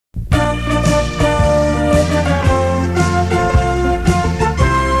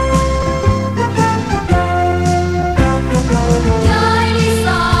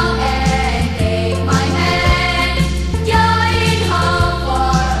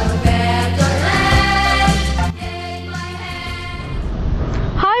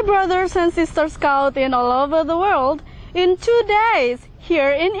brothers and sisters Scouts in all over the world, in 2 days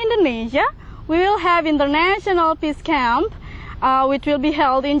here in Indonesia, we will have International Peace Camp, which will be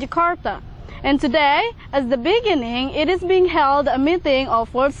held in Jakarta. And today, as the beginning, it is being held a meeting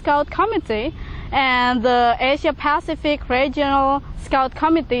of World Scout Committee and the Asia Pacific Regional Scout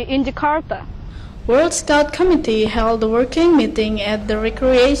Committee in Jakarta. World Scout Committee held a working meeting at the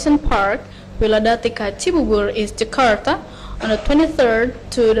Recreation Park Wiladatika Cibubur, Jakarta, on the 23rd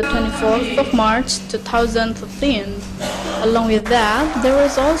to the 24th of March 2013. Along with that, there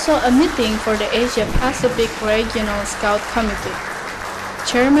was also a meeting for the Asia Pacific Regional Scout Committee.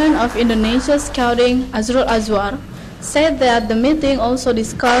 Chairman of Indonesia Scouting, Azrul Anwar, said that the meeting also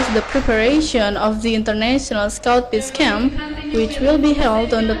discussed the preparation of the International Scout Peace Camp, which will be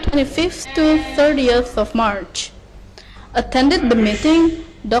held on the 25th to 30th of March. Attended the meeting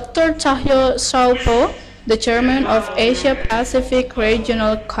Dr. Chao Shao Po, the chairman of Asia Pacific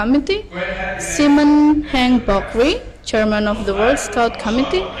Regional Committee, Hang Bock Rhee, chairman of the World Scout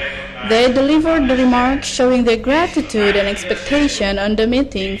Committee. They delivered the remarks showing their gratitude and expectation on the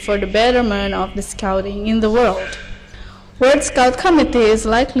meeting for the betterment of the scouting in the world. World Scout Committee is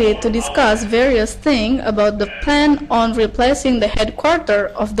likely to discuss various things about the plan on replacing the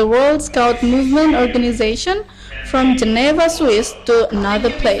headquarters of the World Scout Movement Organization from Geneva, Swiss to another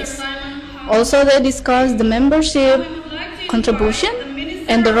place. Also, they discussed the membership contribution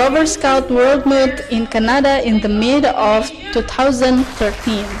and the Rover Scout World Meet in Canada in the mid of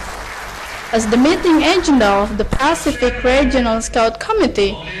 2013. As the meeting agenda of the Pacific Regional Scout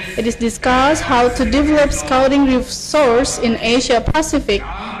Committee, it is discussed how to develop scouting resource in Asia Pacific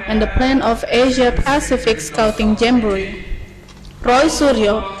and the plan of Asia Pacific Scouting Jamboree. Roy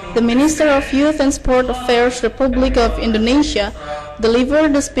Suryo, the Minister of Youth and Sport Affairs, Republic of Indonesia,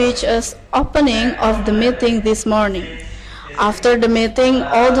 delivered the speech as opening of the meeting this morning. After the meeting,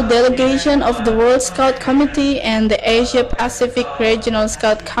 all the delegation of the World Scout Committee and the Asia Pacific Regional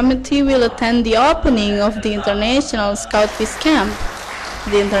Scout Committee will attend the opening of the International Scout Peace Camp.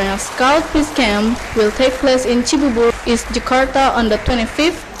 The International Scout Peace Camp will take place in Cibubur, Jakarta on the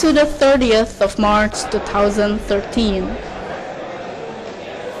 25th to the 30th of March 2013.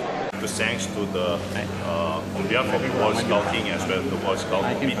 Thanks to the on behalf of World Scouting as well as the World Scout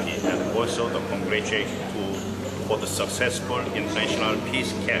Committee, and also the congratulations for the successful International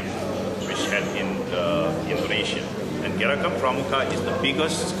Peace Camp which had in Indonesia. And Gerakan Pramuka is the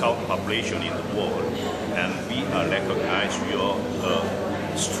biggest scout population in the world, and we are recognized your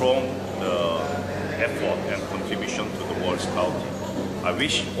strong effort and contribution to the World Scouting. I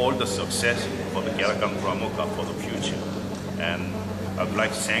wish all the success for the Gerakan Pramuka for the future, and I would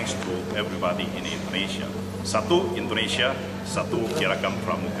like to thanks to everybody in Indonesia. Satu Indonesia, satu Gerakan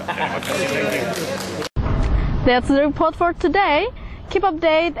Pramuka. Thank you. That's the report for today. Keep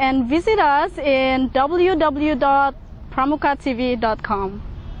update and visit us in www.pramukatv.com.